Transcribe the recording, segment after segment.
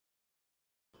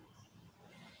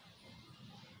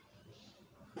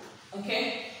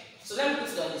Okay, so let me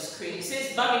put it on the screen. It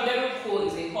says Bamidele Co.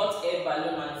 is a hot air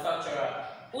balloon manufacturer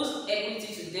whose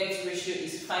equity to debt ratio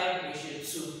is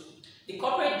 5:2. The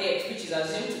corporate debt, which is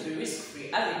assumed to be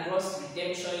risk-free, has a gross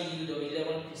redemption yield of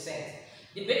 11%.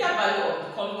 The beta value of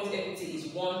the company's equity is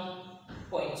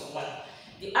 1.1.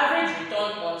 The average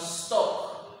return on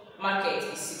stock market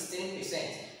is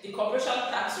 16%. The corporation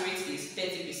tax rate is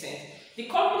 30%. The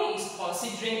company is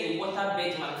considering a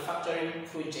waterbed manufacturing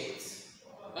project.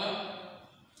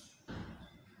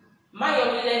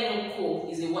 Bamidele Co.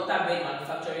 is a waterbed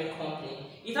manufacturing company.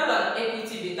 It has an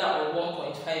equity beta of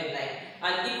 1.59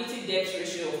 and equity debt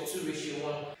ratio of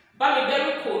 2:1.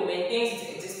 Bamidele Co. maintains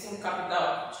its existing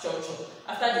capital structure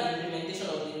after the implementation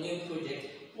of the new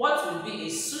project. What will be a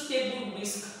suitable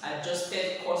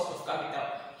risk-adjusted cost of capital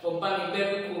for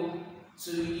Bamidele Co.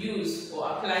 to use or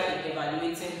apply in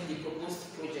evaluating the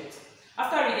proposed project?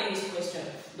 After reading this question,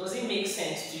 does it make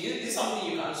sense to you? Is this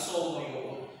something you can solve on your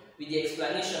own with the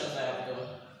explanations I have done?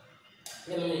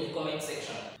 Let me know in the comment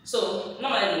section. So,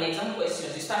 normally in exam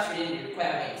questions, you start reading the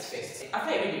requirements first.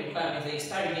 After you read the requirements, then you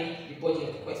start reading the body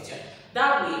of the question.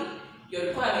 That way, your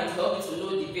requirements help you to know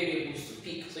the variables to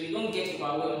pick, so you don't get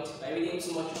overwhelmed by reading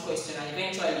too much question, and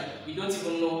eventually, you don't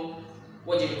even know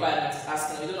what the requirement is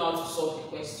asking, you don't know how to solve the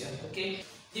question, okay?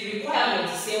 The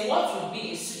requirement is saying what would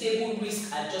be a suitable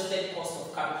risk-adjusted cost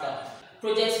of capital,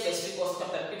 project-specific cost of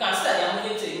capital. You can see that they are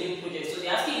moving to a new project, so they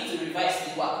are asking you to revise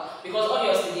the WACC, because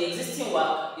obviously the existing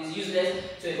WACC is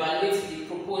useless to evaluate the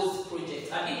proposed project.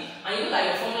 And you know that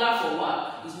your formula for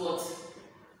WACC is what?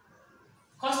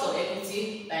 Cost of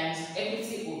equity times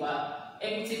equity over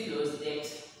equity plus debt,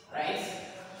 right?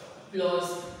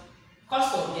 Plus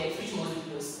cost of debt, which must be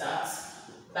plus tax,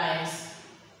 times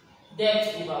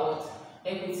debt over what?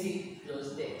 Equity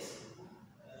plus debt.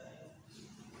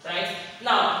 Right?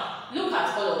 Now, look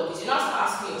at all of this. You now start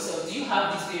asking yourself, do you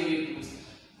have these variables?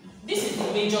 This is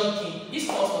the major thing. This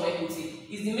cost of equity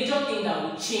is the major thing that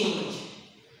will change.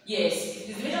 Yes, it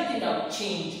is the major thing that will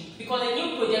change, because a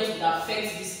new project will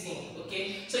affect this thing.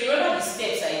 Okay? So you remember the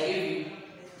steps I gave you?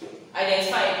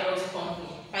 Identify a proxy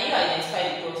company. Can you identify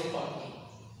the proxy company?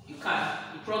 You can.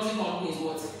 The proxy company is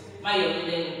what?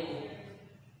 Bamidele Co.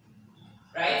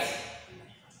 Right?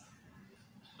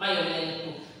 Bamidele Co.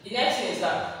 The next thing is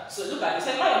that, so look at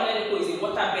this. Bamidele Co. is a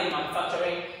waterbed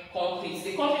manufacturing company. It's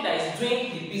the company that is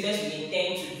doing the business we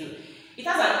intend to do. It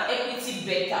has an equity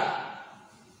beta.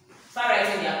 Start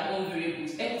writing their own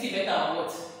variables. Equity beta of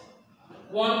what?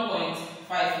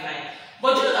 1.59.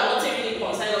 But you know that nothing really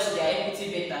concerns us with their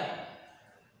equity beta.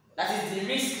 That is the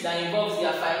risk that involves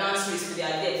their finance risk, their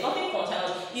debt. Nothing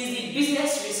concerns us. It's the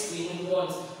business risk we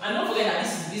want. And don't forget that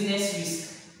this is business risk.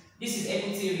 This is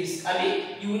equity risk. I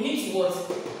mean, you will need to what?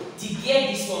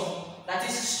 Degear this one. That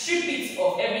is, strip it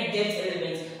of every debt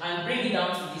element and bring it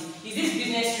down to this. Is this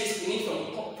business risk we need from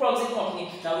the proxy company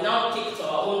that we now take to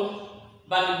our own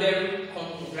Bamidele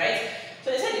company, right? So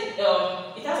they said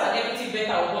it has an equity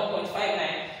beta of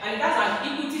 1.59 and it has an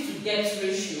equity to debt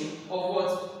ratio of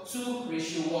what?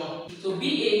 2:1. So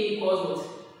BA equals what?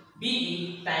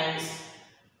 BE times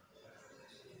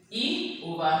E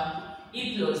over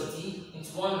E plus D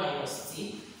into 1 minus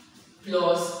T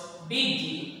plus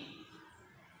BD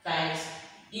times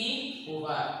E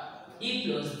over E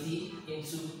plus D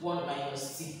into 1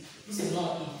 minus T. This is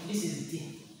not E, this is D.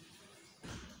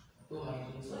 Oh my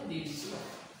goodness, why did you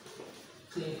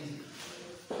clean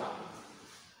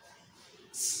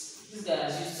this? This guy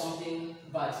has used something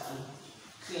bad to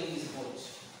clean this board.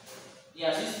 He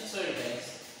has used, sorry guys,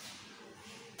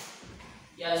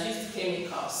 he has used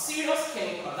chemicals, serious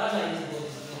chemicals. That's why this board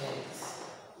is doing like this.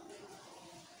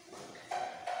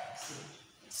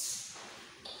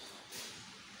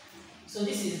 So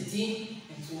this is D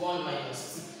into 1 minus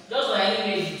T. Just like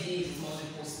anywhere the D is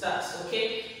multiple stars, okay?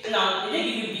 Now, they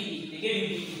didn't give you BE, they gave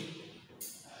you BE.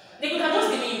 They could have just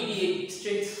given you BA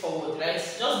straightforward, right?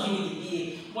 Just give me the BA.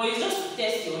 But it's just to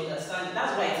test your understanding.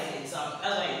 That's why it's an exam.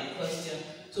 That's why it's a question.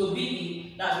 So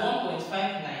BE, that's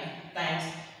 1.59 times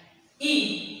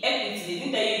E, equity. They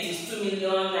didn't tell you it is 2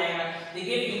 million naira. They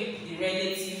gave you the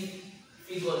relative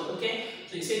figures, okay?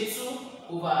 So you say 2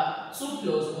 over 2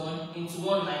 plus 1 into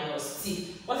 1 minus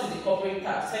T. What is the corporate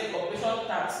tax? So the corporation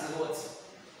tax is what?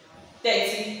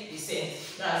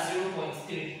 30%. That's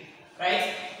 0.3.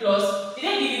 Right? Plus, they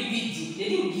didn't give you BD. They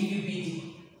didn't give you BD.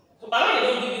 So, by the way, they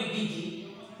don't give you BD,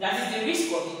 that is the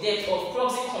risk of the debt of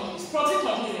proxy companies. Proxy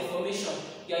companies information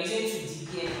you are using to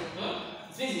degear.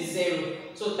 It means it's 0.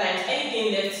 So, times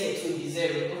anything left here to be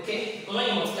 0. Okay? But when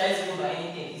you multiply 0 by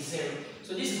anything, it's 0.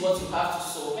 So, this is what you have to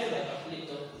solve. Where's my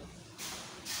calculator?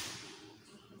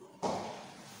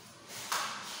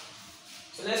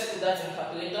 So, let's put that in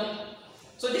calculator.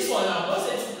 So this one now, don't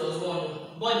say 2 plus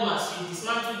 1, board mass, you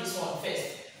dismantle this one first,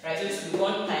 right? So this will be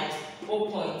 1 times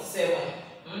 0.7,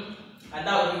 and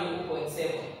that will give you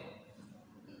 0.7.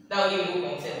 That will give you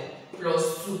 0.7 plus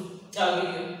 2, that will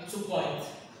give you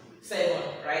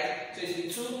 2.7, right? So it will be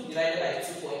 2 divided by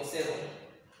 2.7.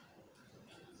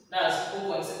 That's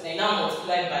 0.7. Then now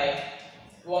multiplied by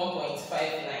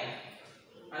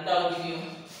 1.59, and that will give you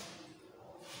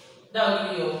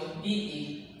your BA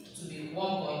to be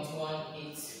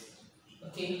 1.18.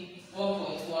 Okay,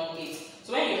 1.18. So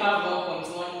when you have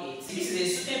 1.18, this is a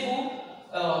suitable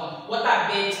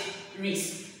waterbed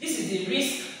risk. This is the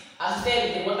risk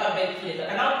associated with the waterbed plate. I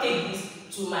can now take this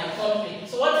to my company.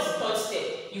 So what is the third step?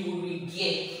 You will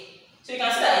regear. So you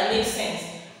can see that it makes sense.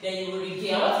 Then you will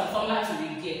regear. And what is the formula to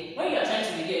regear? When you are trying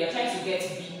to regear, you are trying to get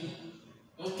BE.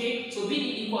 Okay, so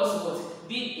BE equals what?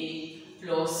 BA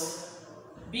plus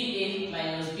BA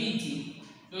minus BD,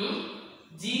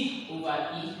 D over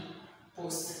E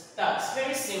post tax.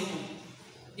 Very simple.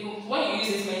 When you use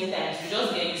this many times, you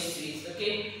just get used to it.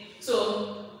 Okay, so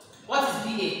what is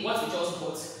BA? What we just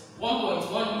got?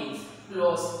 1.18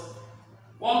 plus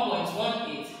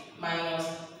 1.18 minus,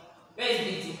 where is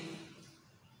BD?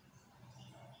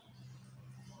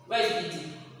 Where is BD?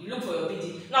 You look for your BD.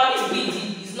 Now this BD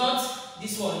is not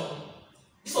this one.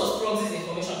 This was proxies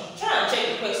information. Try and check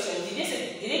the question. Did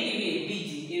they give you a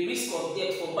BD, a risk of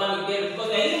debt for Bami Berry? Because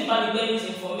we are using Bami Berry's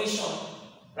information,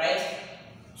 right,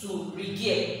 to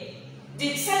regear. The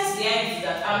sense behind it is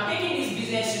that I'm taking this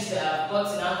business risk that I've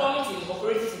gotten and I'm coming to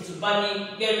incorporate it into Bami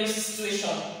Berry's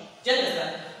situation. Do you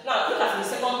understand? Now look at the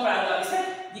second paragraph. It said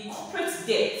the corporate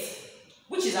debt,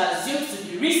 which is assumed to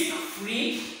be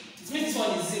risk-free. It means this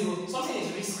one is 0. Something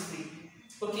is risk-free.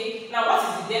 Okay, now what is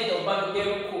the debt of Bami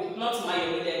Berry Co? Not my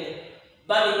lender.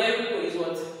 Bami Berry Co is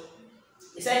what?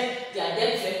 They said their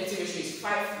debt to equity ratio is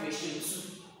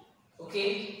 5:2.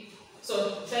 Okay, so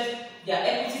it said their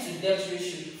equity to debt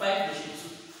ratio is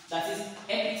 5:2. That is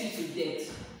equity to debt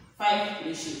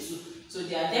 5:2. So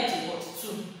their debt is what?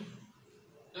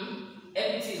 2.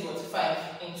 Equity is what? 5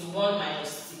 into 1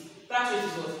 minus T. Tax rate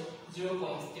is what?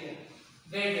 0.3.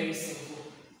 Very, very simple.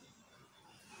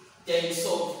 Then you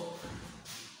solve.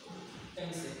 Let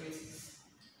me separate this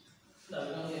so that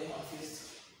we don't get confused.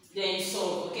 Then you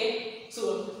solve, okay? So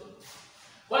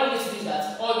what you need to do is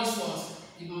that all these ones,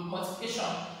 the multiplication,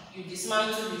 you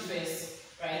dismantle it first,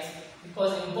 right?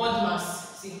 Because in board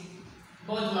mass, see,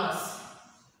 board mass,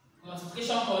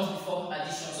 multiplication comes before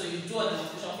addition. So you do all the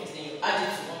multiplication first, then you add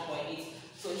it to 1.8.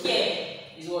 So here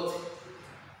is what?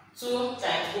 2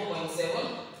 times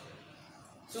 0.7,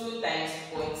 2 times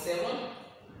 0.7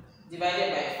 divided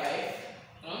by 5.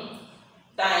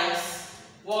 Times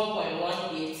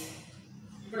 1.18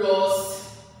 plus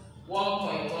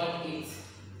 1.18.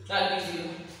 That gives you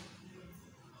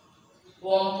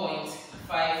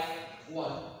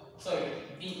 1.51. Sorry,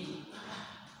 BE.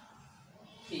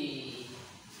 Okay.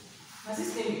 Has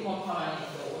this thing become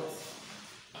permanent or what?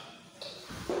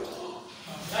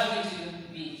 That gives you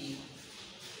BE.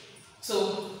 So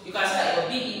you can see that your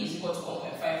BE is equal to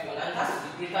 1.51 and that will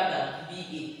be greater than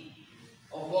BA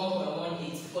of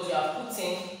 1.18 because you are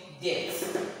putting debt,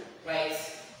 right?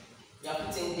 You are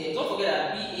putting debt. Don't forget that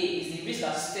BA is the risk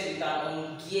associated with an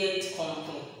ungeared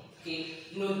company. Okay,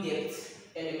 no debt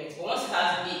element. But once it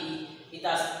has BE, it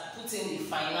has put in the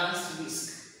finance risk.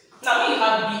 Now, when you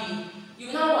have BE, you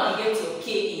now want to get your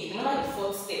KE. Remember the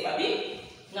fourth step, abi?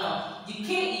 Now, the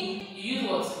KE, you use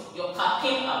what? Your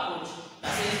campaign approach.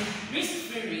 That says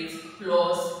risk-free rate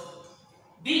plus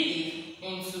BE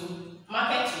into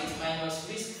market rate minus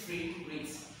risk-free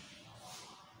rate.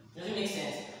 Does it make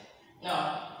sense?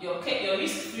 Now, your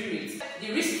risk-free rate,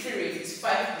 the risk-free rate is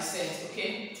 5%,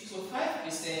 okay? So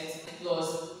 5% plus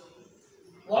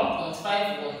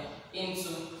 1.51 into,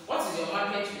 what is your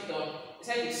market return?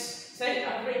 It said the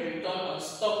average return on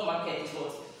stock market is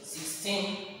what?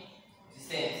 16%.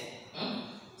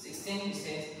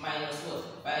 16% minus what?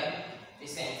 5%.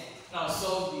 Now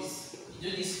solve this.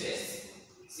 You do this first.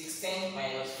 16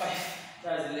 minus 5,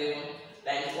 that's 11,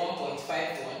 times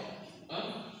 1.51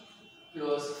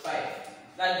 plus 5.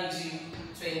 That gives you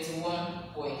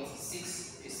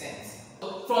 21.6%. So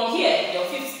from here, your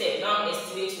fifth step now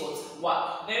estimate what?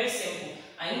 WACC. Very simple.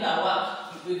 I know that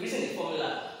WACC, we've written the formula.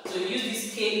 So you use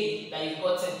this KE that you've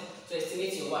gotten to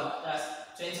estimate your WACC. That's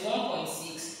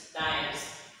 21.6 times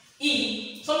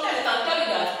E. Sometimes I can tell you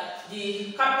that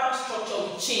the capital structure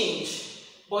will change.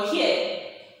 But here,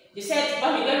 they said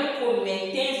Bami Berry Co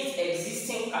maintains its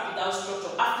existing capital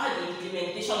structure after the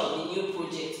implementation of the new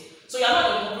project. So you are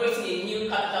not incorporating a new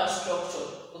capital structure,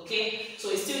 okay? So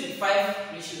it's still the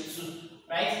 5:2,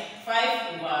 right?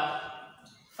 5 over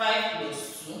 5 plus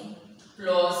 2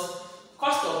 plus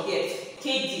cost of debt,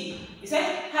 KD. It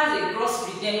said has a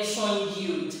gross redemption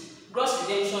yield. Gross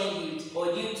redemption yield or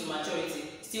yield to maturity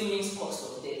still means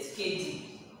cost of debt, KD.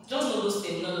 Just know those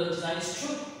terminologies, and it's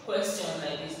true questions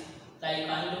like this that you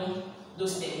can know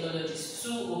those terminologies.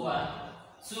 2 over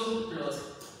 2 plus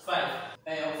 5,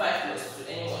 or 5 plus 2,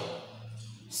 anyone.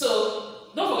 So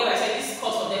don't forget I said this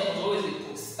cost of debt must always be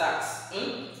post-tax.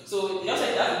 So you just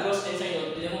said that's the gross redemption of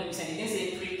 11%. It didn't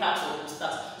say pre-tax or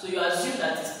post-tax. So you assume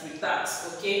that it's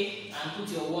pre-tax, okay? And put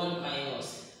your 1 minus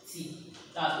T.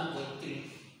 That's 2.3.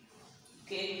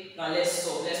 Okay, now let's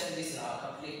solve. Let's put this in our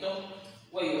calculator.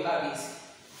 What you have is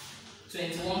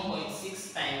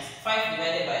 21.6 times 5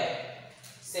 divided by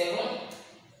 7,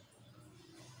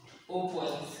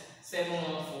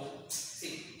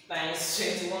 0.7146 times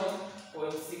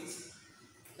 21.6.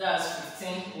 That's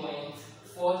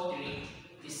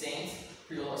 15.43%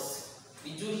 plus,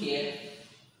 we do here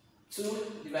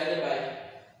 2 divided by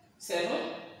 7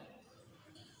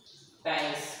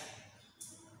 times,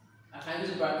 I can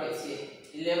use brackets here,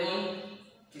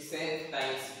 11%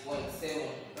 times 0.7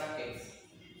 brackets.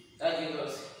 That gives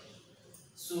us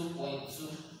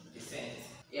 2.2%.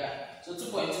 Yeah, so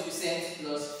 2.2%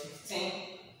 plus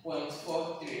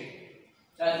 15.43.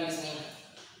 That gives me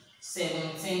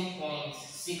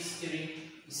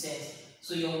 17.63%.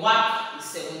 So your WACC is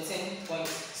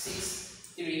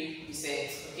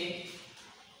 17.63%. Okay.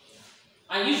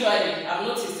 And usually, I've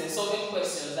noticed in solving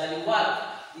questions that the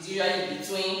WACC is usually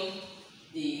between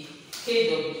the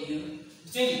KW,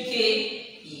 between the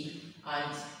KE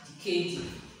and the KD.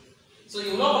 So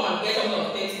you will not come and get something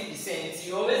of 30%.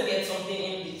 You always get something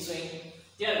in between.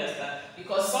 Do you understand?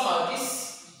 Because somehow this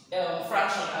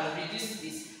fraction has reduced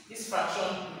this fraction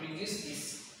reduced this,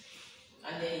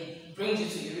 and then it brings you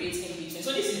to the rate in between.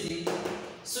 So this is the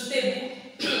suitable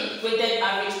weighted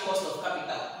average cost of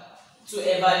capital to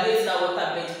evaluate that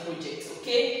water-based project.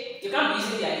 Okay, you can't be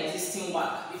using their existing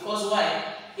WACC because why?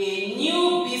 A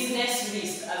new business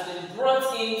risk has been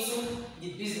brought into the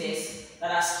business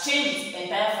that has changed its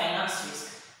entire finance risk,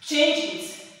 changed its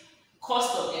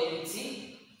cost of equity,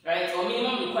 right, or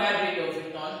minimum required rate of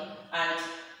return, and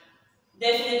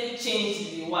definitely changed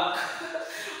the WACC.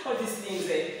 All these things,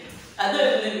 I don't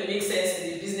even know if it makes sense in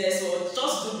the business world.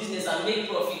 Just do business and make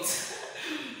profit.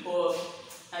 But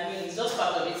I mean, it's just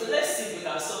part of it. So let's see if we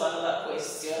can solve another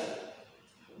question.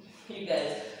 You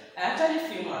guys, I actually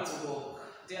film at work.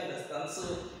 Do you understand? So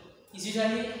it's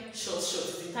usually short.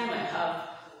 It's the time I have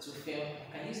to film.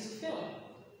 I used to film,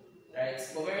 right?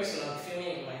 But very soon I'm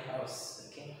filming in my house,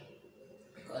 okay?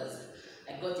 Because I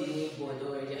got a new board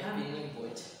already. I have a new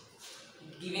board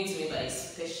given to me by a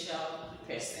special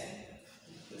person.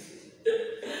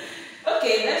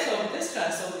 Okay, let's try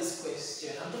and solve this question.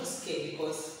 I'm just scared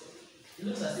because it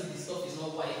looks as if the stuff is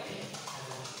not wiping.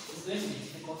 It's going to be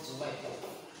difficult to wipe up.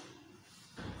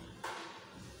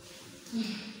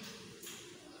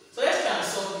 So let's try and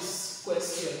solve this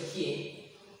question here.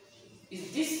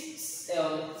 This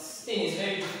thing is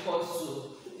very difficult to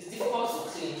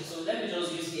clean. So let me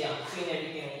just use here and clean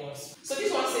everything at once. So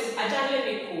this one says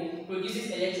Ajale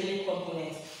produces electronic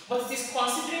components, but it is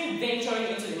considering venturing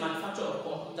into the manufacture of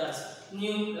computers.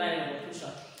 New line of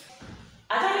operation.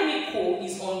 Ajale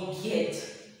is ungeared,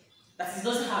 that it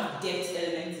doesn't have debt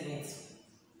element in it,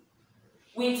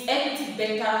 with equity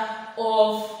beta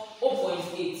of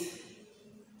 0.8.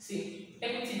 See,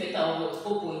 equity beta of what?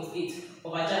 0.8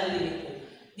 of Ajale.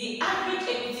 The average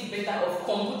equity beta of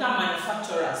computer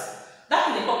manufacturers, that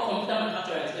thing they call computer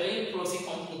manufacturers, they're a proxy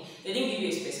company, they didn't give you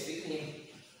a specific name.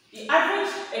 The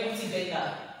average equity beta,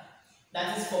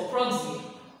 that is for proxy,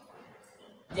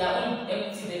 their own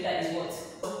equity beta is what?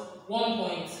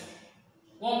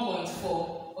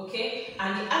 1.4, okay?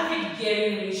 And the average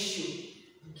gearing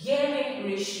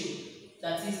ratio,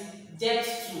 that is debt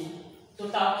to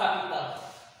total capital.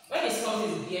 When it comes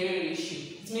to gearing ratio,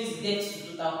 it means debt to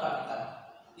total capital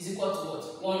is equal to what?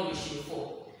 1:4.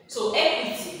 So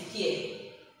equity here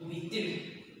will be 3.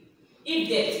 If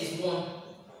debt is 1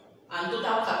 and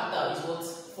total capital is what?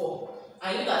 4.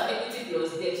 And you know that equity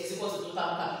plus debt is equal to total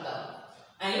capital.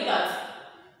 And you know that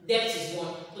debt is 1,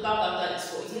 total capital is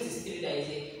 4. It means it's 3 that is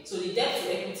there. So the debt to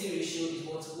equity ratio is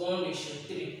what?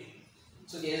 1:3.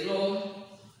 So there's no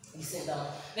descent down.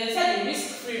 Then it said the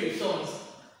risk-free returns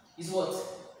is what?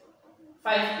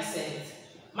 5%.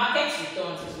 Market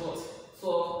returns is what?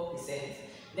 4%.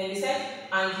 Then they said,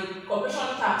 and the corporation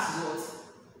tax is what?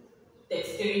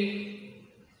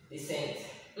 33%.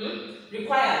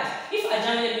 Required. If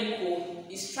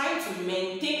Ajale is trying to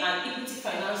maintain an equity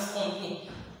finance company,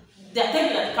 they are telling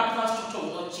you that the capital structure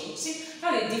will not change. See,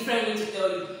 that's a different way to tell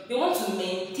you. They want to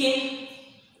maintain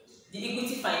the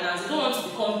equity finance. They don't want to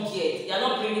become geared. They are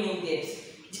not bringing in debt.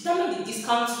 Determine the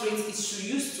discount rate it should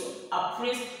use to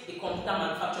appraise the computer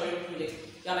manufacturing project.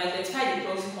 You have identified the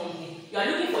proxy company. You are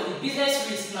looking for the business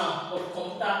risk now of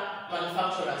computer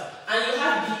manufacturers, and you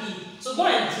have BE. So go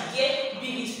and declare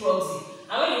BE's proxy.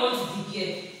 And when you want to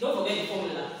declare, don't forget the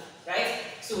formula, right?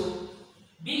 So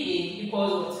BA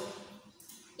equals what?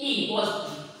 E equals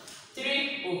B.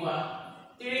 3 over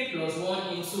 3 plus 1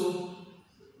 into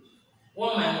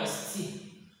 1 minus T.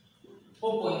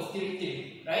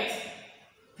 4.33, right?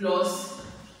 Plus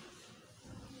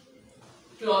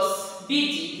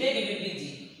BD. They give you BD.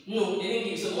 No, they didn't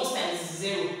give you. So most times it's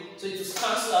 0. So it will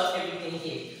cancel out everything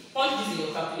here. Punch this in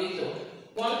your calculator.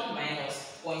 1 minus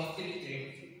 0.33.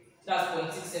 That's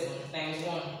 0.67 times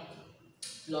 1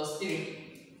 plus 3.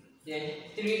 Then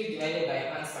 3 divided by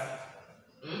answer.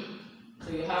 So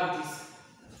you have this.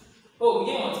 Oh, we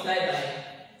didn't multiply by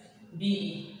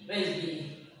BE. Where is BE?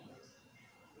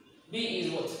 BE is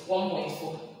what?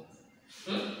 1.4.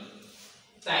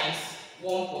 Times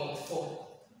 1.4.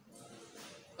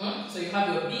 So you have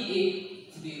your BA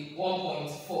to be 1.4.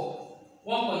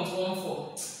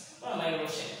 1.14. What am I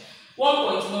rushing?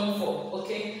 1.14.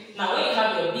 Okay. Now when you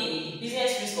have your BA,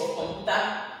 business risk of computer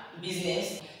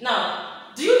business. Now,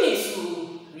 do you need to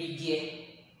regear?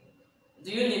 Do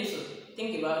you need to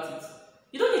think about it?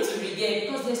 You don't need to regear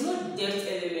because there's no debt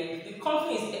element. The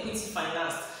company is equity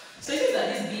financed. So it means that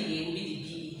this BA will be the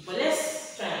BE. But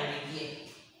let's try and regear.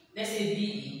 Let's say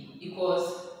BE equals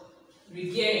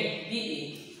regearing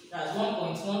BA, that's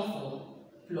 1.14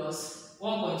 plus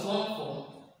 1.14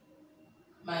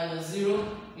 minus 0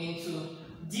 into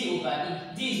D over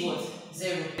E. D is what?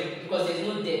 0. Because there is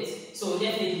no debt. So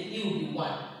definitely E will be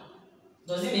 1.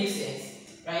 Does it make sense?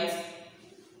 Right?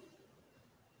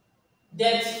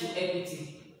 Debt to equity.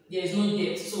 There is no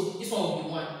debt. So this one will be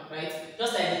 1. Right?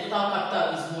 Just like the total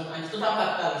capital is 1 and the total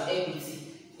capital is equity.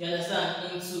 You understand?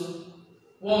 Into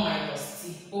 1 minus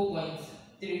T,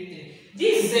 0.33.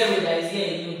 This 0 that is here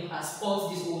alone has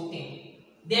caused this whole thing.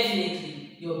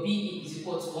 Definitely, your BE is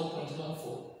equal to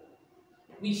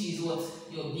 1.14, which is what?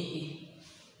 Your BE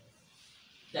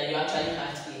that you actually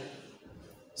had here.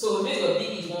 So, if your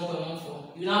BE is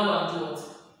 1.14, you now go and do what?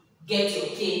 Get your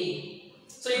KE.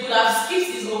 So, you could have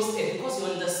skipped this whole step because you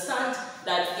understand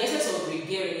that the essence of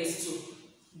regearing is to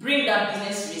bring that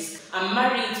business risk and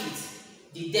marry it with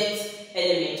the debt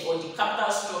element or the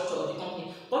capital structure of the company.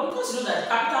 But because you know that the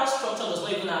capital structure does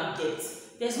not even have debt,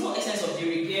 there's no essence of the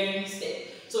regearing step.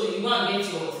 So you go and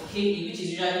get your KE, which is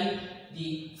usually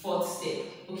the 4th step.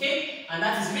 Okay? And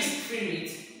that is risk-free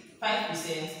rate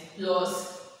 5%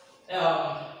 plus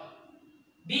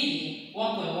BE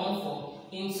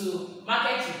 1.14 into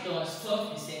market returns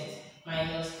 12%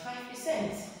 minus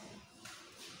 5%.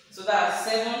 So that's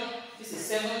 7. This is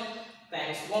 7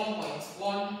 times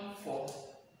 1.14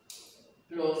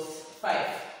 plus 5,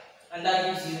 and that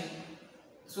gives you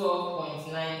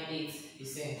 12.98%.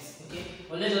 Okay,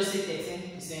 or let's just say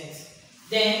 13%.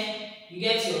 Then you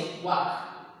get your WACC.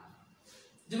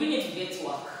 Do we need to get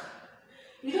WACC?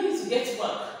 You don't need to get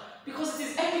WACC because it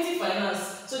is equity finance.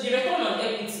 So the return on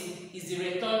equity is the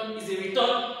return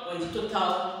on the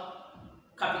total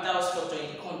capital structure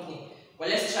in the company. But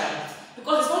let's try it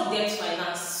because it's not debt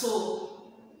finance. So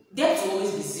debt will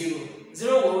always be 0.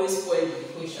 0 will always spoil the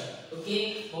equation.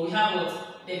 Okay, but we have what?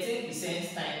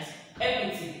 13% times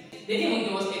equity. They didn't even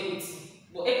give us equity,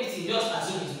 but equity just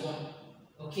assume is 1.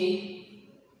 Okay,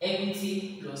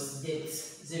 equity plus debt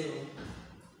 0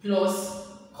 plus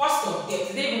cost of debt.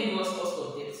 They didn't even give us cost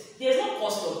of debt. There's no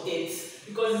cost of debt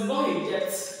because it's not a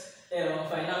debt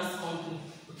finance company.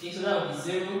 Okay, so that would be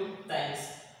 0 times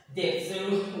debt 0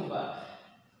 over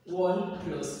 1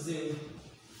 plus 0.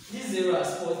 This 0 has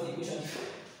caused the equation.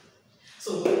 So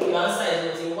the answer is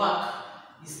what? Your WACC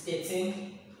is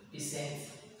 13%.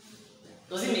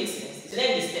 Does it make sense? So then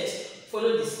the steps,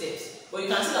 follow the steps. But you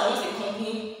can see that once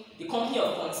the company of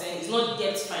concern is not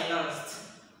debt financed,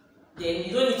 then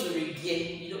you don't need to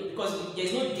regear, because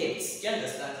there's no debt. Do you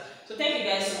understand? So thank you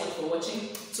guys so much for watching.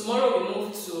 Tomorrow we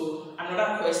move to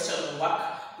another question on WACC.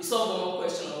 We solve one more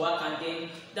question on WACC and then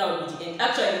that will be the end.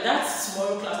 Actually, that's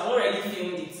tomorrow class. I've already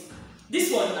filmed it.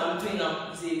 This one I'm doing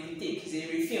now is a retake, is a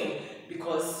refilm,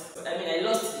 because I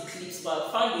lost the clips, but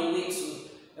I found a way to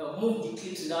move the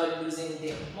clips without losing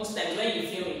them. Most times when you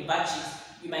film in batches,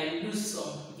 you might lose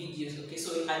some videos. Okay,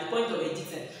 so at the point of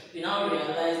editing, you now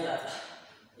realize that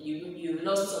you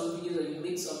lost some videos or you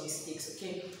made some mistakes.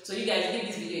 Okay, so you guys give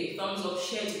this video a thumbs up,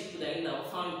 share it with people that you know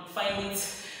find it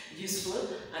useful,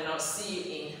 and I'll see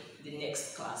you in the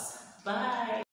next class. Bye.